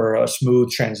myself up for a smooth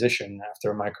transition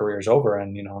after my career is over,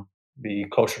 and be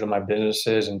closer to my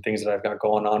businesses and things that I've got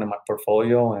going on in my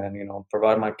portfolio, and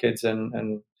provide my kids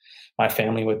and my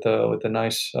family with a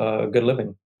nice good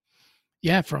living.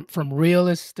 Yeah, from real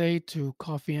estate to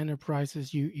coffee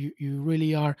enterprises, you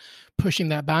really are pushing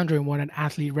that boundary in what an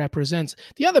athlete represents.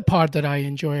 The other part that I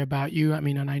enjoy about you, I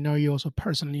mean, and I know you also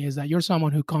personally, is that you're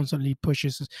someone who constantly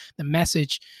pushes the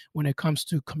message when it comes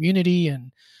to community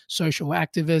and social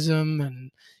activism,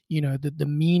 and the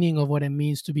meaning of what it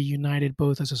means to be united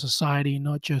both as a society,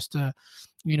 not just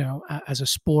as a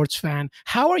sports fan.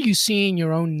 How are you seeing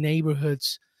your own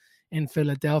neighborhoods in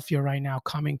Philadelphia right now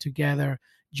coming together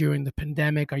during the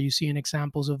pandemic? Are you seeing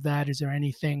examples of that? Is there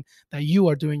anything that you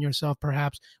are doing yourself,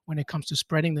 perhaps, when it comes to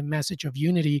spreading the message of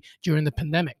unity during the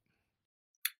pandemic?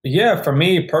 Yeah, for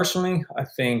me personally, I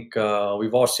think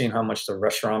we've all seen how much the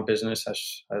restaurant business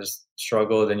has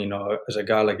struggled. And, as a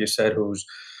guy, like you said, who's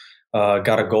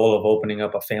got a goal of opening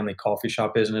up a family coffee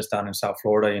shop business down in South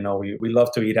Florida, we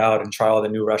love to eat out and try all the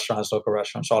new restaurants, local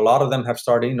restaurants. So a lot of them have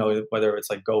started, whether it's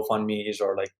like GoFundMe's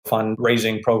or like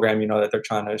fundraising program, that they're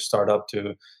trying to start up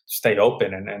to stay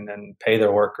open and pay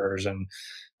their workers. And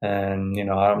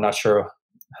I'm not sure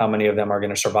how many of them are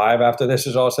going to survive after this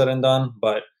is all said and done,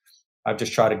 but I've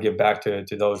just tried to give back to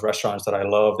those restaurants that I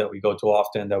love, that we go to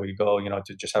often, that we go,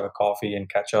 to just have a coffee and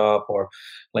catch up or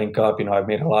link up. I've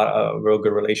made a lot of real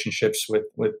good relationships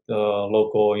with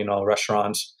local,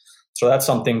 restaurants. So that's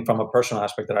something from a personal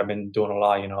aspect that I've been doing a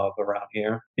lot, of around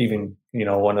here. Even,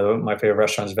 one of my favorite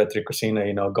restaurants, Vetri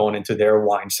Cucina, going into their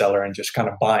wine cellar and just kind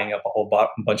of buying up a whole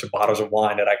bunch of bottles of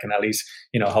wine that I can at least,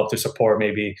 help to support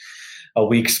maybe a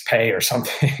week's pay or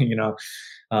something,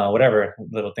 whatever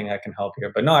little thing I can help here.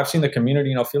 But no, I've seen the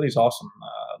community, Philly's awesome.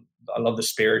 I love the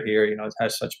spirit here, it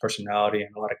has such personality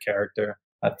and a lot of character.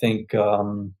 I think,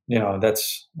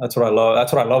 that's what I love.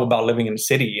 That's what I love about living in the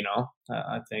city,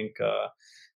 I think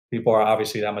people are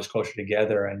obviously that much closer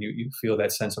together, and you feel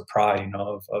that sense of pride,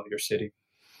 of your city.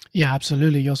 Yeah,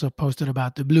 absolutely. You also posted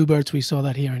about the Bluebirds. We saw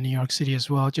that here in New York City as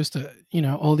well. Just,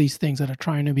 all these things that are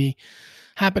trying to be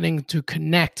happening to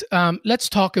connect. Let's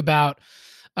talk about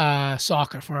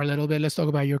soccer for a little bit. Let's talk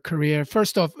about your career.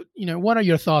 First off, what are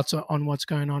your thoughts on what's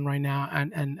going on right now?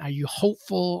 And are you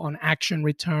hopeful on action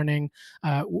returning?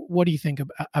 What do you think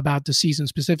about the season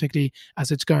specifically as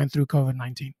it's going through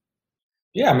COVID-19?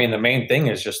 Yeah, I mean, the main thing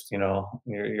is just,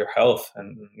 your health,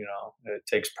 and, it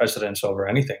takes precedence over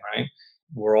anything, right?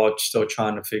 We're all still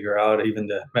trying to figure out, even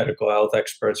the medical health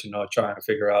experts, trying to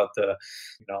figure out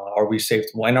are we safe?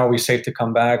 When are we safe to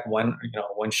come back? When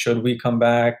should we come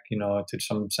back, to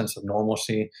some sense of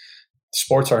normalcy?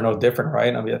 Sports are no different,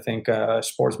 right? I mean, I think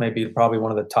sports may be probably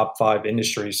one of the top 5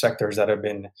 industry sectors that have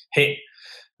been hit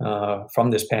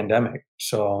from this pandemic.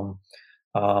 So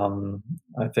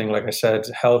I think, like I said,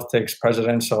 health takes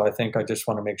precedence. So I think I just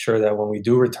want to make sure that when we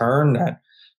do return, that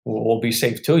we'll be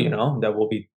safe too, that we'll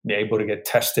be able to get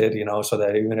tested, so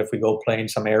that even if we go play in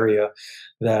some area,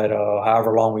 that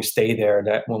however long we stay there,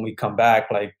 that when we come back,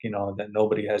 that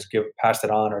nobody has passed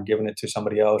it on or given it to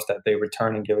somebody else, that they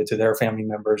return and give it to their family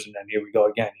members. And then here we go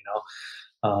again,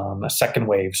 a second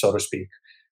wave, so to speak.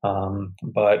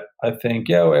 But I think,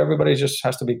 everybody just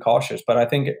has to be cautious. But I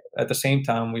think at the same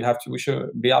time, we should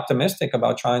be optimistic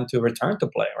about trying to return to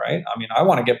play, right? I mean, I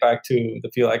want to get back to the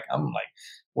feel like I'm like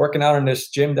working out in this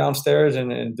gym downstairs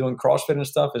and doing CrossFit and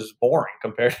stuff is boring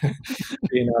compared to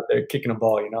being out there kicking a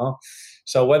ball,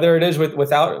 So whether it is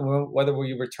whether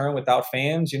we return without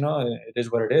fans, it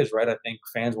is what it is, right? I think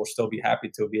fans will still be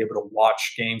happy to be able to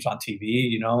watch games on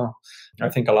TV, I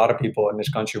think a lot of people in this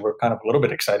country were kind of a little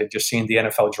bit excited just seeing the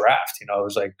NFL draft, it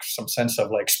was like some sense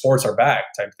of like sports are back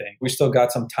type thing. We still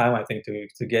got some time, I think,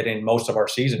 to get in most of our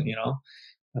season,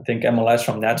 I think MLS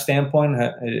from that standpoint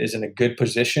is in a good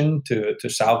position to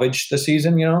salvage the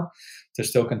season, to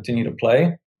still continue to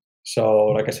play. So,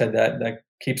 like I said, that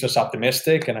keeps us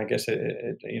optimistic, and I guess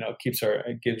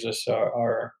it gives us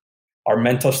our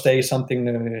mental state something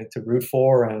to root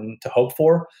for and to hope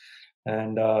for.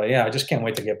 And I just can't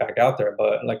wait to get back out there.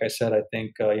 But like I said, I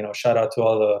think shout out to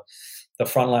all the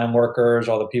frontline workers,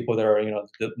 all the people that are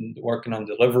working on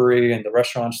delivery and the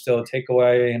restaurants still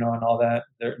takeaway, and all that.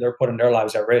 They're putting their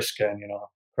lives at risk, and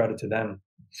credit to them.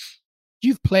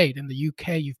 You've played in the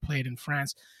UK, you've played in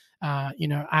France.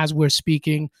 As we're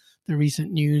speaking, the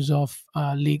recent news of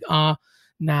Ligue 1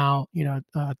 now,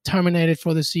 terminated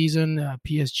for the season.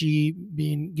 PSG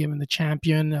being given the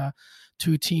champion.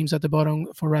 2 teams at the bottom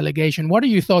for relegation. What are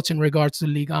your thoughts in regards to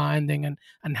Ligue 1 ending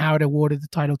and how it awarded the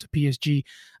title to PSG?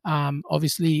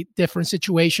 Obviously, different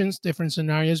situations, different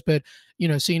scenarios, but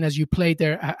seeing as you played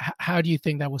there, how do you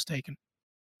think that was taken?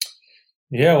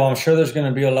 Yeah, well, I'm sure there's going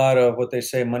to be a lot of what they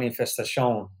say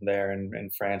manifestation there in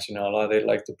France. You know, a lot they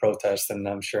like to protest, and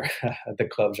I'm sure the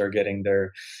clubs are getting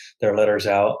their letters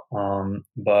out.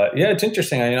 But yeah, it's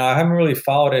interesting. You know, I haven't really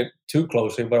followed it too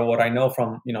closely, but what I know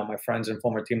from, you know, my friends and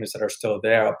former teammates that are still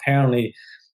there, apparently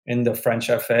in the French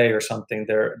FA or something,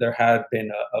 there had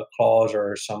been a clause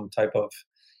or some type of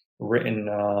written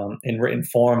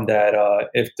form that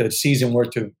if the season were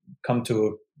to come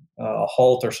to a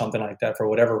halt or something like that for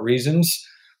whatever reasons,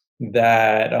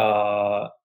 that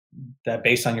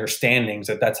based on your standings,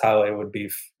 that's how it would be,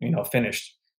 you know,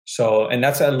 finished. So, and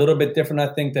that's a little bit different,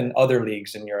 I think, than other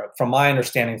leagues in Europe. From my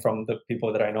understanding, from the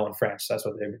people that I know in France, that's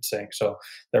what they've been saying. So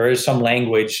there is some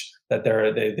language that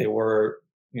they were,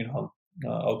 you know,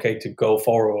 okay to go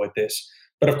forward with this.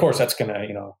 But of course, that's going to,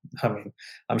 you know, I mean,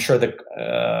 I'm sure that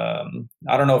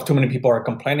I don't know if too many people are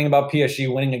complaining about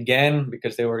PSG winning again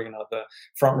because they were, you know, the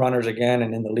front runners again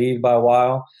and in the lead by a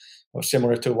while. Or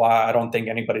similar to why I don't think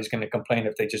anybody's going to complain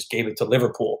if they just gave it to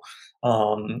Liverpool.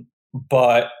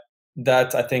 But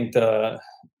that's, I think,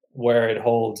 where it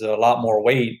holds a lot more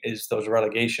weight is those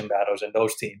relegation battles and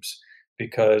those teams,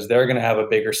 because they're going to have a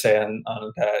bigger say on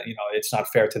that. You know, it's not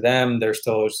fair to them. There's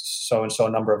still so-and-so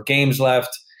number of games left.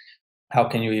 How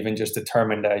can you even just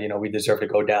determine that, you know, we deserve to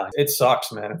go down? It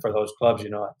sucks, man, for those clubs, you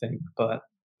know, I think. But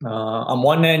on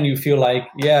one end, you feel like,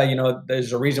 yeah, you know,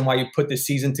 there's a reason why you put this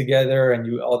season together, and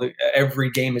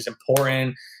every game is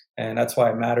important, and that's why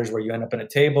it matters where you end up in a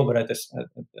table. But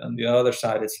on the other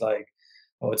side, it's like,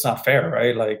 well, it's not fair,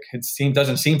 right? Like, it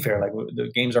doesn't seem fair. Like, the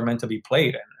games are meant to be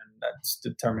played, and that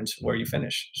determines where you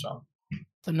finish. So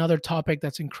another topic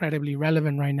that's incredibly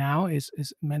relevant right now is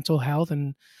mental health.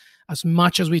 And as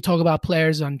much as we talk about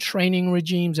players on training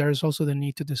regimes, there is also the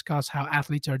need to discuss how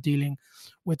athletes are dealing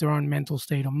with their own mental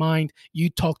state of mind. You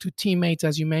talk to teammates,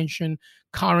 as you mentioned,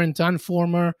 current and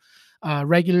former,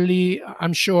 regularly,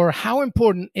 I'm sure. How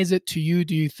important is it to you,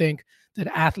 do you think, that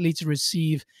athletes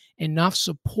receive enough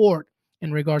support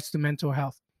in regards to mental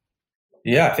health?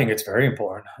 Yeah, I think it's very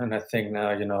important. And I think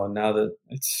now, you know, now that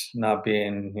it's not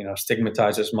being, you know,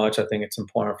 stigmatized as much, I think it's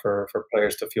important for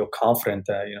players to feel confident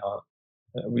that, you know,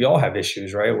 we all have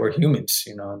issues, right? We're humans,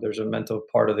 you know, there's a mental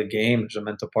part of the game. There's a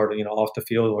mental part of, you know, off the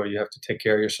field where you have to take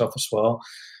care of yourself as well.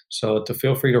 So to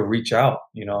feel free to reach out,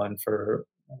 you know, and for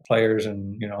players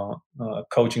and, you know,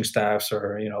 coaching staffs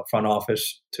or, you know, front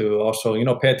office to also, you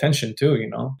know, pay attention to, you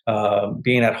know,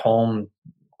 being at home,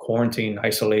 quarantine,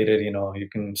 isolated, you know, you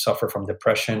can suffer from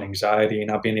depression, anxiety,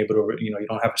 not being able to, you know, you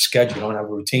don't have a schedule, you don't have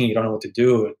a routine, you don't know what to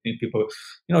do. People,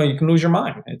 you know, you can lose your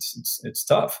mind. It's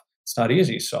tough. It's not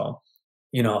easy. So,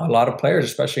 you know, a lot of players,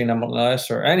 especially in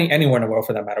MLS or anywhere in the world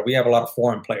for that matter, we have a lot of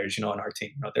foreign players, you know, on our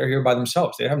team. You know, they're here by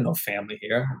themselves. They have no family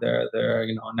here. They're,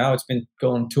 you know, now it's been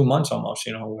going 2 months almost,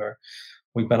 you know, where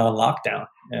we've been on lockdown.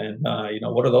 And, you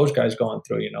know, what are those guys going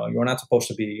through? You know, you're not supposed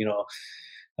to be, you know,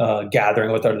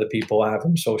 gathering with other people,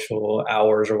 having social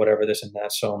hours or whatever, this and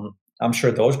that. So I'm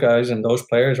sure those guys and those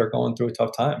players are going through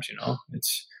tough times, you know.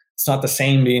 It's not the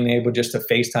same being able just to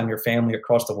FaceTime your family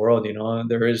across the world, you know.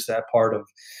 There is that part of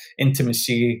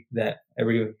intimacy that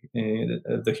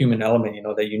the human element, you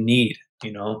know, that you need,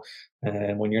 you know.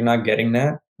 And when you're not getting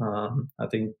that, I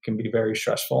think can be very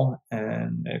stressful,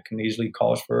 and it can easily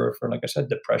cause for like I said,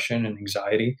 depression and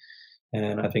anxiety.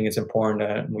 And I think it's important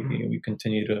that we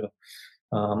continue to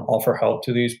offer help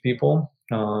to these people,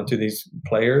 to these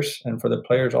players, and for the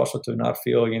players also to not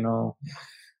feel, you know,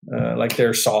 like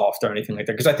they're soft or anything like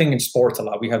that. Because I think in sports a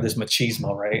lot we have this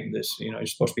machismo, right? This, you know, you're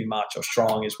supposed to be macho.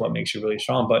 Strong is what makes you really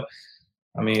strong. But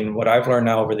I mean, what I've learned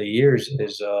now over the years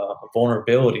is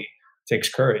vulnerability takes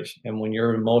courage. And when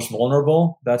you're most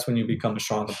vulnerable, that's when you become a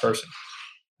stronger person.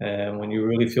 And when you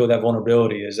really feel that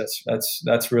vulnerability,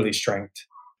 that's really strength.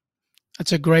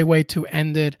 That's a great way to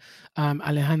end it.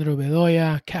 Alejandro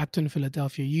Bedoya, Captain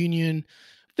Philadelphia Union.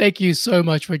 Thank you so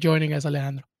much for joining us,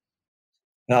 Alejandro.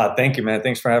 No, thank you, man.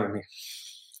 Thanks for having me.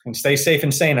 And stay safe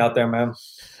and sane out there, man.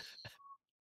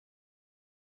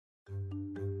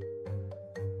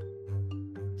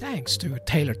 Thanks to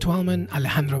Taylor Twellman,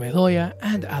 Alejandro Bedoya,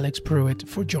 and Alex Pruitt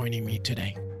for joining me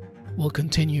today. We'll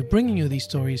continue bringing you these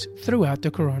stories throughout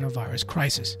the coronavirus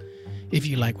crisis. If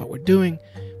you like what we're doing,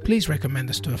 please recommend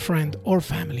us to a friend or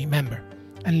family member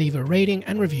and leave a rating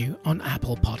and review on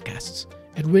Apple Podcasts.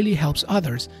 It really helps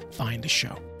others find the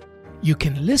show. You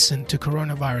can listen to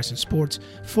Coronavirus in Sports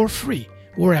for free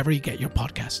wherever you get your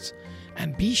podcasts.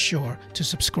 And be sure to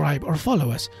subscribe or follow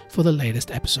us for the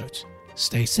latest episodes.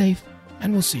 Stay safe,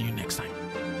 and we'll see you next time.